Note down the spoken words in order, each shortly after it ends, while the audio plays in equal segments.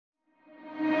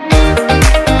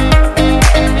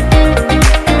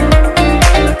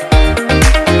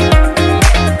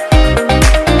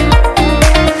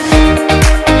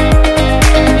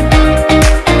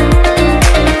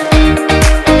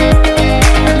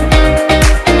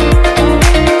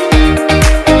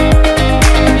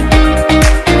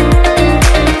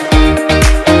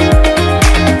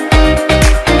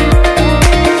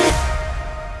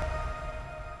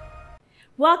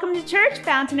to church,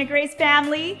 Fountain of Grace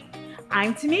family.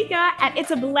 I'm Tamika, and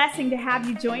it's a blessing to have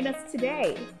you join us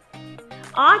today.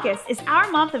 August is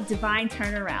our month of divine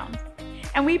turnaround,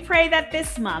 and we pray that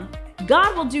this month,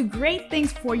 God will do great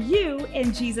things for you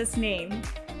in Jesus' name.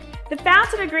 The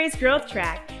Fountain of Grace Growth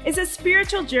Track is a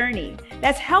spiritual journey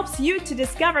that helps you to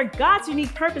discover God's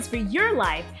unique purpose for your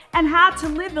life and how to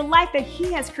live the life that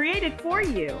He has created for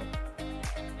you.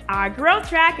 Our growth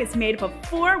track is made up of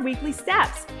 4 weekly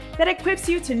steps that equips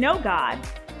you to know God,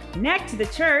 connect to the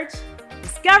church,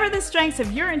 discover the strengths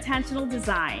of your intentional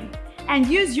design, and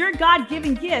use your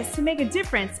God-given gifts to make a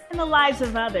difference in the lives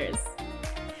of others.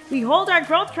 We hold our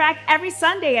growth track every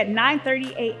Sunday at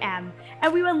 9:30 a.m.,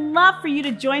 and we would love for you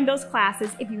to join those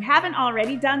classes if you haven't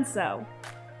already done so.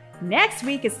 Next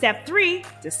week is Step 3,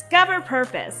 Discover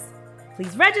Purpose.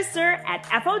 Please register at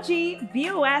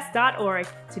FOGBOS.org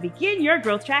to begin your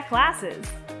growth track classes.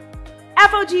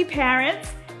 FOG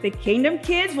parents, the Kingdom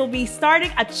Kids will be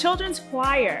starting a children's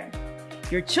choir.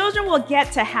 Your children will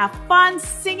get to have fun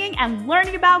singing and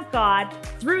learning about God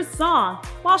through song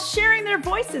while sharing their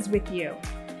voices with you.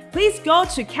 Please go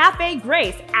to Cafe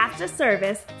Grace after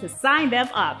service to sign them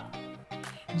up.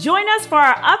 Join us for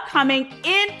our upcoming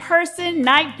in-person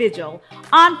night vigil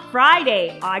on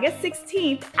Friday, August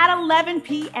 16th at 11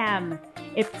 p.m.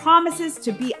 It promises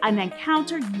to be an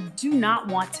encounter you do not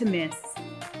want to miss.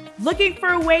 Looking for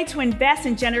a way to invest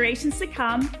in generations to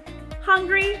come?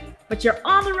 Hungry, but you're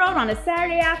on the road on a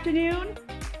Saturday afternoon?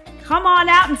 Come on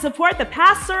out and support the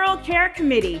Pastoral Care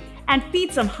Committee and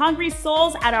feed some hungry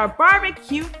souls at our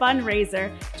barbecue fundraiser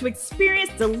to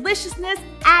experience deliciousness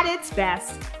at its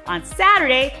best on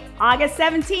Saturday, August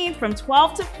 17th from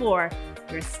 12 to 4.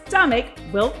 Your stomach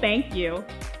will thank you.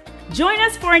 Join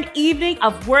us for an evening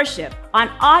of worship on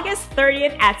August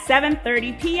 30th at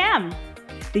 7:30 p.m.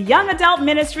 The Young Adult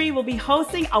Ministry will be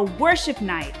hosting a worship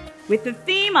night with the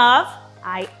theme of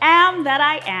I Am That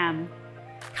I Am.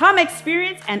 Come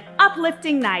experience an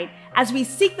uplifting night as we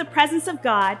seek the presence of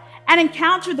God and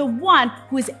encounter the one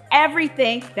who is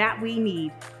everything that we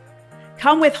need.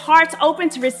 Come with hearts open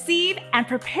to receive and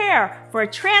prepare for a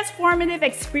transformative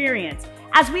experience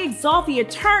as we exalt the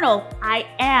eternal I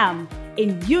Am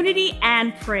in unity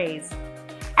and praise.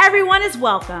 Everyone is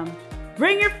welcome.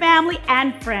 Bring your family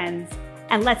and friends,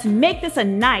 and let's make this a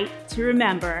night to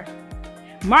remember.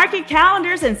 Mark your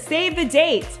calendars and save the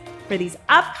dates for these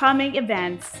upcoming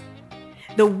events.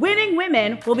 The Winning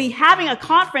Women will be having a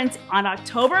conference on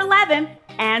October 11th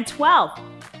and 12th.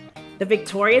 The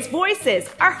Victorious Voices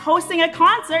are hosting a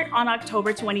concert on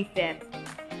October 25th.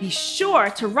 Be sure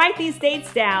to write these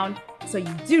dates down so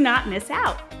you do not miss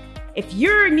out. If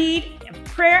you're in need of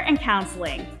prayer and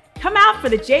counseling, come out for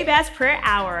the Jabez Prayer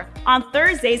Hour on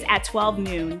Thursdays at 12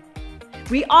 noon.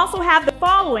 We also have the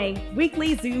following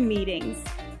weekly Zoom meetings.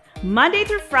 Monday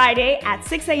through Friday at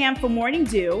 6 a.m. for Morning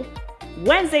Dew,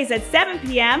 Wednesdays at 7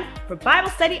 p.m. for Bible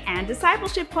study and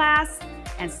discipleship class,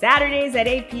 and Saturdays at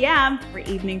 8 p.m. for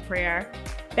evening prayer.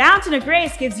 Fountain of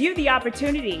Grace gives you the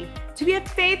opportunity to be a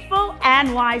faithful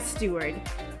and wise steward.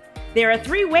 There are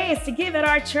 3 ways to give at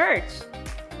our church.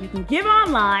 You can give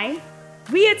online,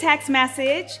 via text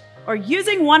message, or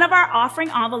using one of our offering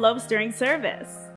envelopes during service.